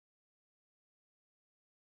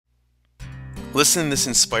Listen to this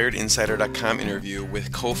InspiredInsider.com interview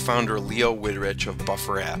with co-founder Leo Widrich of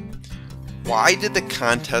BufferApp. Why did the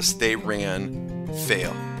contest they ran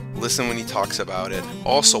fail? Listen when he talks about it.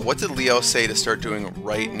 Also, what did Leo say to start doing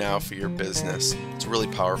right now for your business? It's really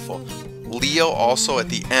powerful. Leo also at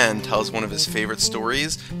the end tells one of his favorite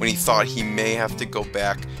stories when he thought he may have to go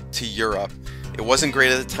back to Europe. It wasn't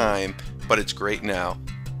great at the time, but it's great now.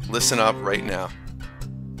 Listen up right now.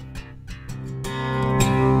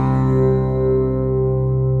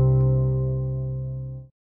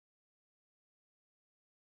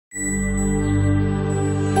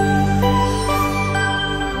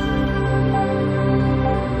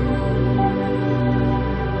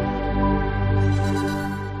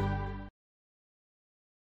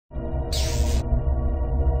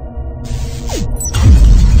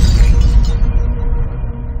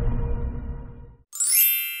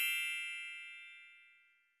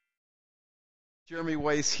 Jeremy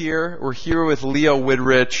Weisz here. We're here with Leo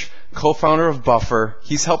Widrich, co-founder of Buffer.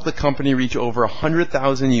 He's helped the company reach over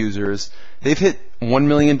 100,000 users. They've hit $1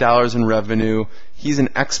 million in revenue. He's an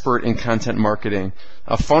expert in content marketing.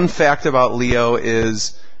 A fun fact about Leo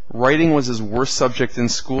is writing was his worst subject in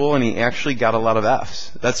school, and he actually got a lot of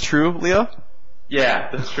Fs. That's true, Leo?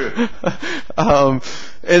 Yeah, that's true.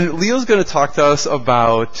 And Leo's going to talk to us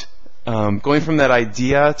about going from that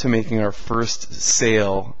idea to making our first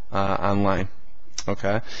sale online.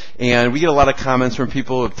 Okay, and we get a lot of comments from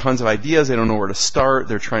people with tons of ideas. They don't know where to start.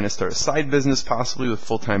 They're trying to start a side business, possibly with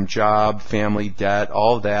full-time job, family, debt,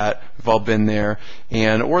 all of that. We've all been there,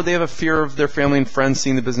 or they have a fear of their family and friends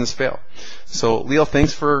seeing the business fail. So, Leo,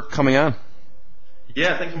 thanks for coming on.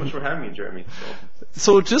 Yeah, thanks so much for having me, Jeremy.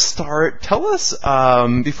 So just start. Tell us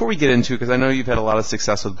before we get into it, because I know you've had a lot of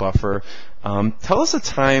success with Buffer. Tell us a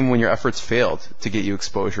time when your efforts failed to get you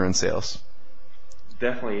exposure and sales.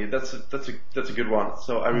 Definitely, that's a good one.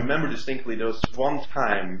 So I remember distinctly there was one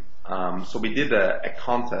time. So we did a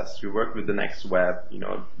contest. We worked with the Next Web,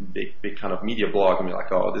 big kind of media blog, and we're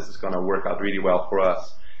like, oh, this is gonna work out really well for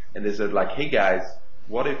us. And they said like, hey guys,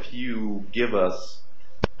 what if you give us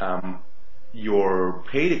your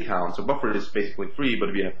paid accounts? So Buffer is basically free,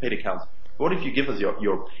 but we have paid accounts. What if you give us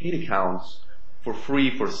your paid accounts for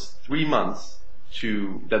free for 3 months?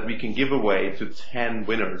 That we can give away to 10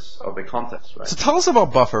 winners of the contest, right? So tell us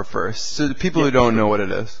about Buffer first, so the people who don't know what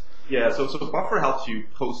it is. Yeah, so Buffer helps you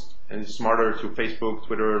post and smarter to Facebook,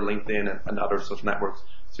 Twitter, LinkedIn, and other social networks.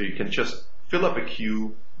 So you can just fill up a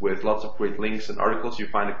queue with lots of great links and articles you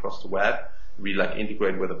find across the web. We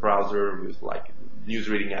integrate with a browser, with news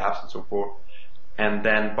reading apps and so forth. And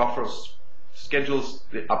then Buffer schedules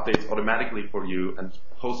the updates automatically for you and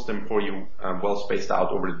posts them for you well spaced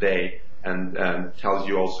out over the day. And tells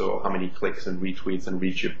you also how many clicks and retweets and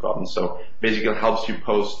reach you've gotten. So basically it helps you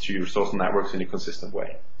post to your social networks in a consistent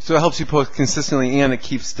way. So it helps you post consistently, and it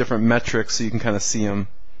keeps different metrics so you can kind of see them.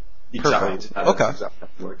 Exactly. Perfect. That's okay. Exactly how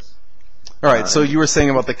it works. All right. So you were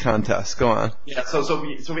saying about the contest. Go on. Yeah. So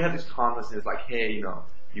we had this contest, and it's like, hey,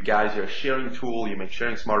 you guys, you're a sharing tool. You make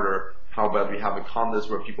sharing smarter. How about we have a contest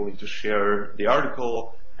where people need to share the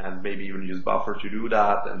article, and maybe even use Buffer to do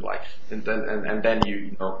that, and then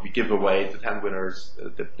we give away to 10 winners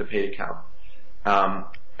the paid account,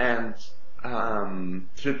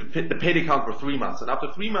 the paid account for 3 months, and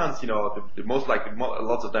after 3 months, the most likely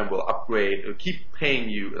lots of them will upgrade, keep paying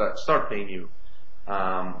you, start paying you,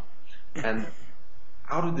 and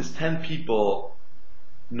out of these 10 people,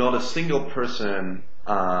 not a single person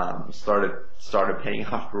started paying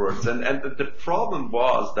afterwards, and the problem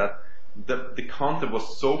was that the content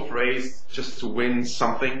was so phrased just to win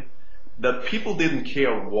something that people didn't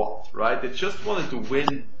care what, right? They just wanted to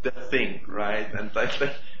win the thing, right? And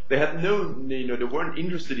they had no, they weren't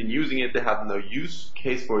interested in using it. They had no use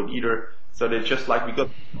case for it either. So they just we got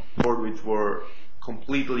board, which were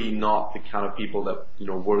completely not the kind of people that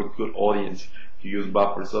were a good audience to use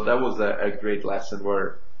Buffer. So that was a great lesson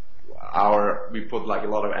where we put a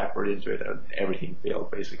lot of effort into it, and everything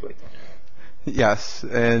failed basically. Yes,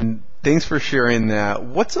 and thanks for sharing that.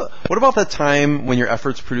 What about that time when your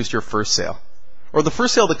efforts produced your first sale? Or the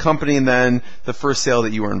first sale of the company, and then the first sale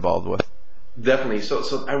that you were involved with? Definitely.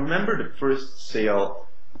 So I remember the first sale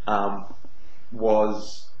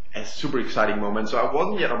was a super exciting moment. So I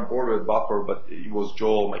wasn't yet on board with Buffer, but it was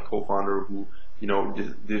Joel, my co-founder, who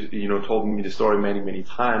told me the story many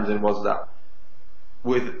times, and was that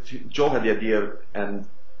Joel had the idea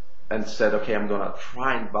and said, okay, I'm gonna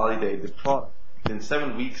try and validate the product. In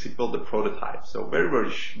 7 weeks, he built the prototype. So very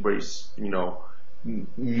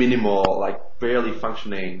minimal, barely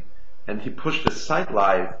functioning. And he pushed the site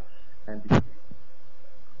live, and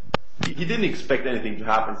he didn't expect anything to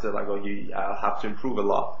happen. So I'll have to improve a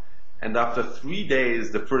lot. And after 3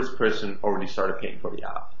 days, the first person already started paying for the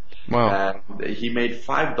app. Wow. And he made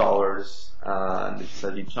 $5, and he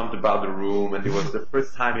said he jumped about the room, and it was the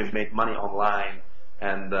first time he made money online.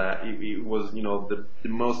 And it was, the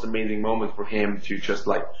most amazing moment for him to just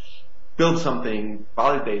like build something,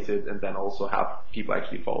 validate it, and then also have people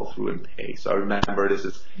actually follow through and pay. So I remember this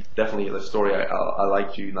is definitely a story I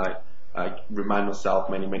like to remind myself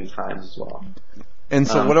many times as well. And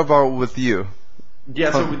so what about with you?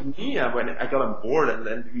 Yeah, so with me, when I got on board, and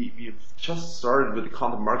then we just started with the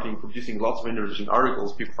content marketing, producing lots of interesting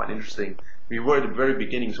articles people find interesting. We were at the very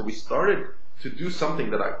beginning, so we started to do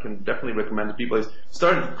something that I can definitely recommend to people, is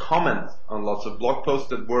started to comment on lots of blog posts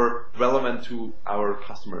that were relevant to our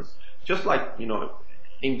customers. Just like,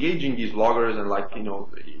 engaging these bloggers and like,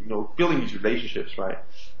 building these relationships, right?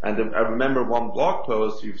 And I remember one blog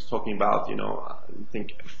post, he was talking about, I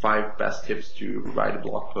think 5 best tips to write a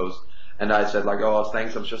blog post. And I said like, oh,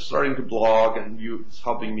 thanks, I'm just starting to blog and it's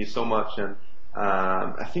helping me so much. And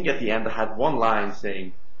I think at the end I had one line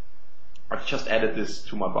saying, I've just added this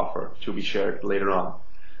to my buffer to be shared later on.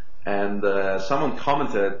 And someone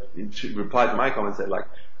replied to my comment, said like,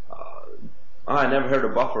 I never heard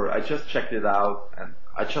of Buffer. I just checked it out and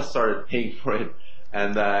I just started paying for it.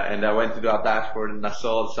 And I went to our dashboard and I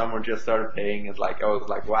saw someone just started paying. And I was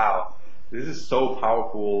like, wow, this is so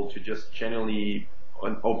powerful to just genuinely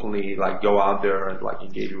and openly like go out there and like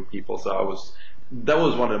engage with people. So that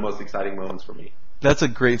was one of the most exciting moments for me. That's a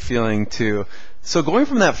great feeling too. So going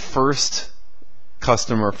from that first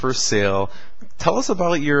customer, first sale, tell us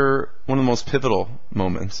about one of the most pivotal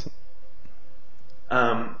moments.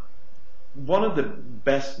 One of the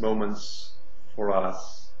best moments for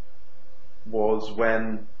us was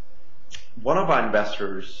when one of our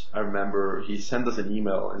investors, I remember, he sent us an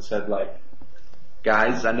email and said like,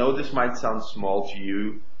 guys, I know this might sound small to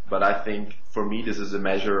you, but I think for me this is a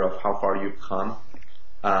measure of how far you've come.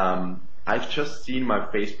 I've just seen my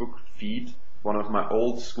Facebook feed, one of my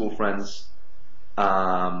old school friends,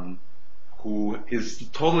 who is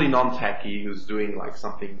totally non-techie, who's doing like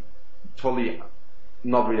something totally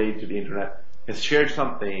not related to the internet, has shared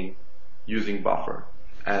something using Buffer.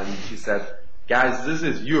 And he said, guys,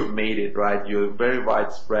 you have made it, right? You're very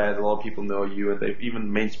widespread, a lot of people know you, and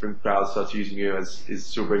even mainstream crowds start using you, is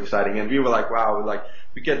super exciting. And we were like, wow,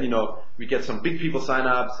 we get some big people sign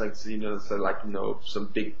ups, some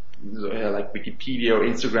big, like Wikipedia or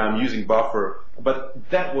Instagram using Buffer. But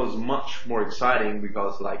that was much more exciting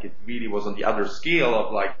because it really was on the other scale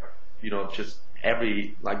of just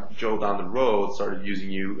every Joe down the road started using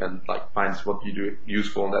you and finds what you do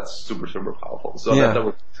useful, and that's super powerful. So that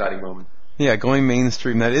was an exciting moment. Yeah, going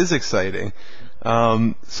mainstream, that is exciting.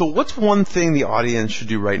 So what's one thing the audience should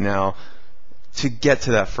do right now to get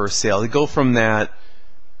to that first sale, to go from that,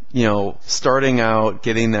 starting out,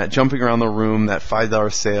 getting that, jumping around the room, that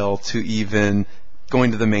 $5 sale, to even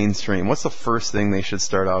going to the mainstream? What's the first thing they should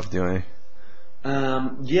start off doing?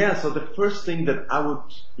 So the first thing that I would,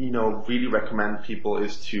 really recommend people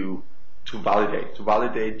is to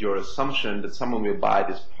validate your assumption that someone will buy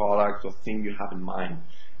this product or thing you have in mind.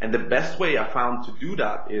 And the best way I found to do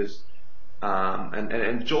that is,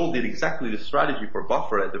 and Joel did exactly the strategy for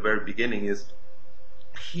Buffer at the very beginning, is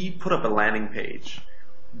he put up a landing page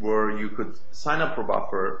where you could sign up for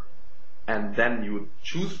Buffer, and then you would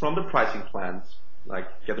choose from the pricing plans,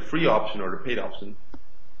 get the free option or the paid option.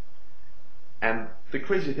 And the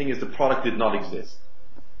crazy thing is the product did not exist,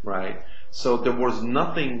 right? So there was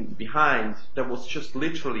nothing behind. There was just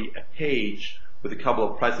literally a page with a couple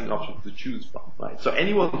of pricing options to choose from, right? So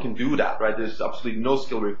anyone can do that, right? There's absolutely no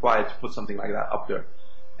skill required to put something like that up there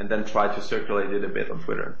and then try to circulate it a bit on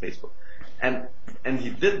Twitter and Facebook. And he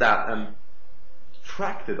did that and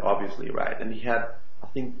tracked it, obviously, right? And I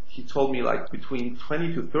think he told me between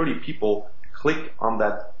 20 to 30 people click on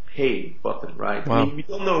that pay button, right? Wow. We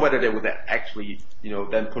don't know whether they would actually,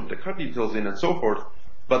 then put the card details in and so forth.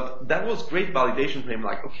 But that was great validation for him.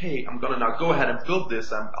 Okay, I'm gonna now go ahead and build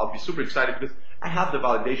this. I'll be super excited because I have the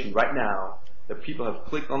validation right now that people have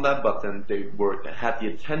clicked on that button. They had the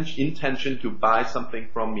intention to buy something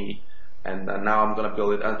from me, and now I'm gonna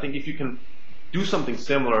build it. And I think if you can do something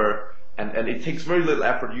similar, and it takes very little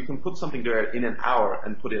effort, you can put something there in an hour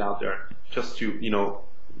and put it out there just to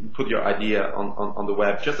put your idea on the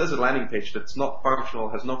web, just as a landing page that's not functional,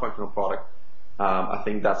 has no functional product. I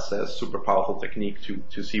think that's a super powerful technique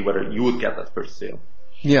to see whether you would get that first sale.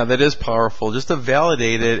 Yeah, that is powerful, just to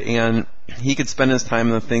validate it, and he could spend his time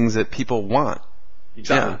on the things that people want.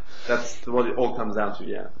 Exactly. Yeah. That's what it all comes down to,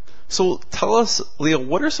 yeah. So tell us, Leo,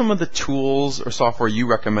 what are some of the tools or software you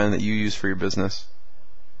recommend that you use for your business?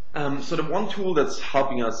 So the one tool that's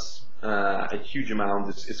helping us a huge amount.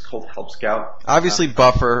 It's called Help Scout. Obviously,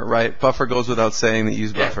 Buffer, right? Buffer goes without saying that you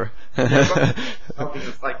use Buffer.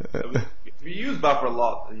 It's like, we use Buffer a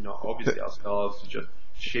lot, obviously ourselves, to just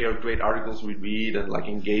share great articles we read and like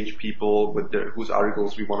engage people with whose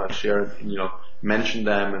articles we want to share, and mention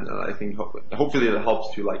them. And I think hopefully it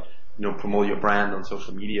helps to like promote your brand on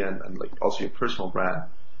social media and like also your personal brand.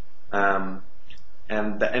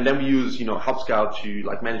 And then we use Help Scout to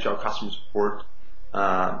like manage our customer support.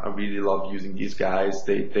 I really love using these guys.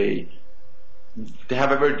 They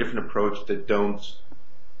have a very different approach.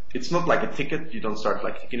 It's not like a ticket. You don't start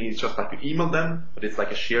like ticketing. It's just like you email them, but it's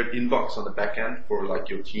like a shared inbox on the back end for like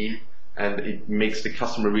your team, and it makes the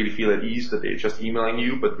customer really feel at ease that they're just emailing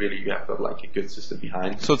you, but really you have got like a good system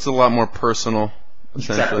behind. So it's a lot more personal.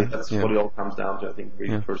 Exactly. That's what it all comes down to. I think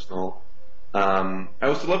really personal. I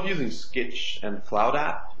also love using Sketch and Cloud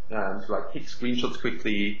App to like take screenshots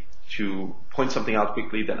quickly, to point something out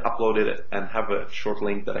quickly, then upload it and have a short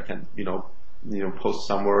link that I can post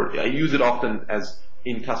somewhere. I use it often as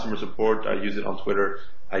in customer support. I use it on Twitter.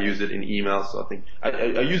 I use it in email. So I think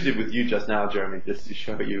I used it with you just now, Jeremy, just to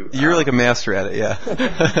show you. You're like a master at it, yeah.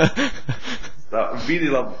 I really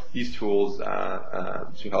love these tools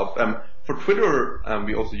to help. For Twitter,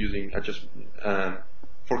 we're also using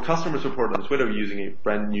for customer support on Twitter, we're using a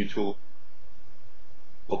brand new tool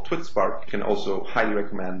called TweetSpark. Can also highly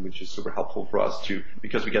recommend, which is super helpful for us too,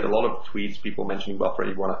 because we get a lot of tweets, people mentioning Buffer,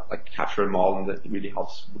 and you want to like capture them all, and that really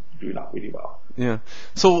helps do that really well. Yeah.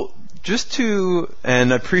 So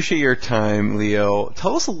and I appreciate your time, Leo.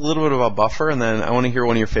 Tell us a little bit about Buffer, and then I want to hear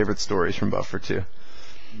one of your favorite stories from Buffer too.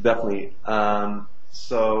 Definitely.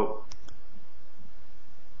 So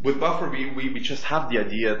with Buffer, we just have the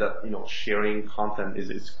idea that sharing content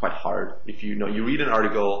is quite hard. If you read an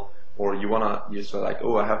article, or you just like,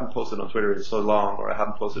 oh, I haven't posted on Twitter in so long, or I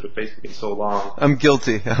haven't posted on Facebook in so long. I'm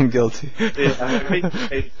guilty. Yeah, I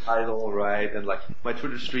made title, right, and like my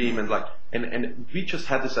Twitter stream, and we just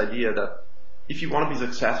had this idea that if you want to be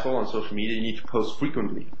successful on social media, you need to post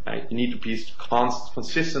frequently, right? You need to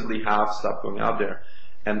consistently have stuff going out there,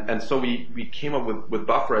 and so we came up with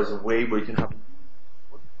Buffer as a way where you can have.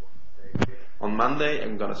 On Monday,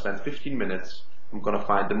 I'm gonna spend 15 minutes. I'm going to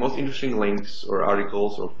find the most interesting links or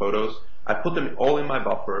articles or photos. I put them all in my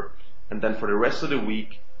Buffer, and then for the rest of the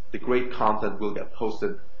week, the great content will get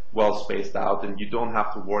posted well spaced out, and you don't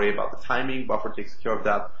have to worry about the timing. Buffer takes care of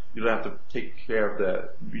that. You don't have to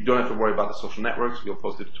you don't have to worry about the social networks. We'll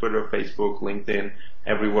post it to Twitter, Facebook, LinkedIn,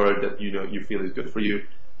 everywhere that you feel is good for you.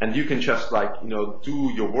 And you can just like,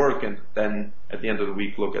 do your work, and then at the end of the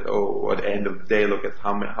week at the end of the day, look at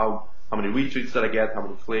how many retweets did I get, how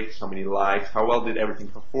many clicks, how many likes, how well did everything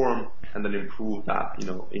perform, and then improve that, in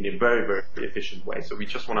a very, very efficient way. So we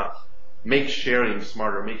just want to make sharing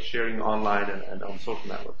smarter, make sharing online and on social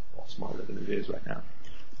networks smarter than it is right now.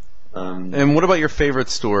 And what about your favorite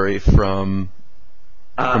story from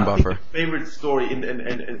Buffer? Favorite story,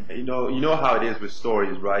 and you know how it is with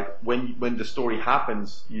stories, right? When the story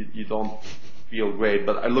happens, you don't feel great,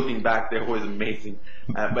 but looking back, they're always amazing.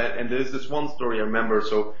 And there's this one story I remember.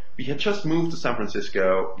 So we had just moved to San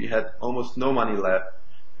Francisco. We had almost no money left.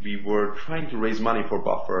 We were trying to raise money for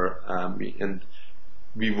Buffer, and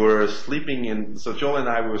we were sleeping in. So Joel and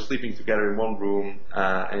I were sleeping together in one room,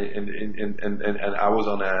 and I was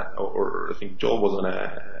or I think Joel was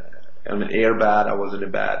on an air bed. I was in a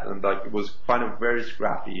bed, and like it was kind of very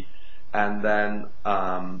scrappy. And then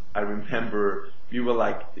I remember we were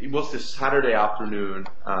like, it was this Saturday afternoon,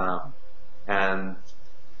 and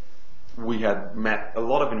we had met a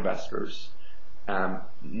lot of investors.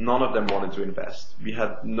 None of them wanted to invest. We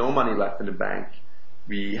had no money left in the bank.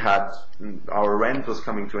 Our rent was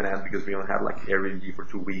coming to an end because we only had like Airbnb for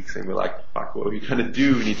 2 weeks, and we're like, fuck, what are we gonna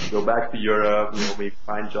do? We need to go back to Europe, maybe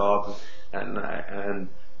find jobs. And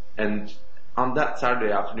on that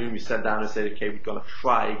Saturday afternoon, we sat down and said, okay, we're gonna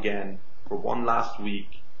try again for one last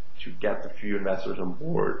week to get a few investors on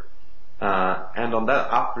board. And on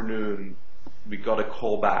that afternoon, we got a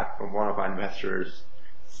call back from one of our investors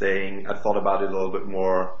saying, I thought about it a little bit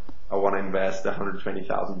more. I want to invest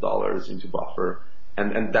 $120,000 into Buffer.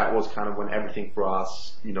 And that was kind of when everything for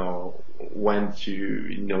us, went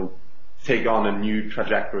to, take on a new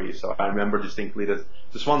trajectory. So I remember distinctly that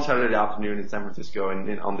this one Saturday afternoon in San Francisco,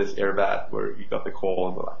 and on this airbag where we got the call,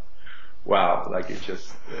 and we're like, wow, like it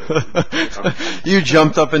just... You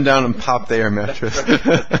jumped up and down and popped the air mattress.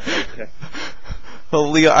 Okay. Well,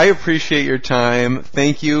 Leo, I appreciate your time.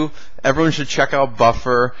 Thank you. Everyone should check out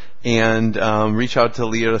Buffer and reach out to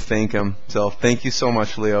Leo to thank him. So thank you so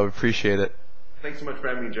much, Leo. Appreciate it. Thanks so much for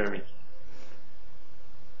having me, Jeremy.